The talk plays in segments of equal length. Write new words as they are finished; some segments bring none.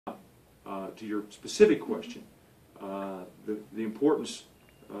To your specific question, the importance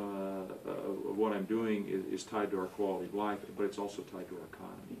of what I'm doing is tied to our quality of life, but it's also tied to our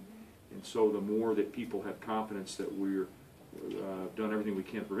economy. And so the more that people have confidence that we're done everything we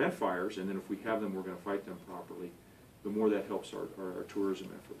can to prevent fires, and then if we have them, we're going to fight them properly, the more that helps our tourism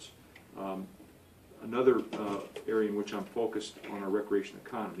efforts. Another area in which I'm focused on our recreation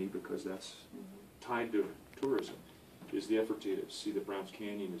economy, because that's tied to tourism, is the effort to see that Browns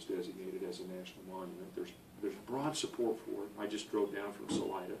Canyon is designated as a national monument. There's broad support for it. I just drove down from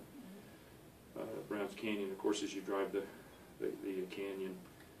Salida. Browns Canyon, of course, as you drive the canyon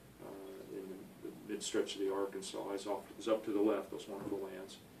in the mid-stretch of the Arkansas, is up to the left, those wonderful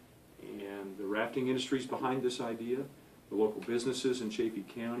lands. And the rafting industry is behind this idea. The local businesses in Chaffee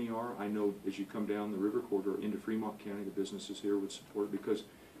County are. I know as you come down the river corridor into Fremont County, the businesses here would support it because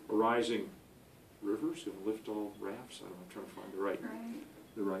a rising river's going to lift all rafts. I'm trying to find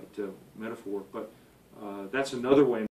the right metaphor, but that's another way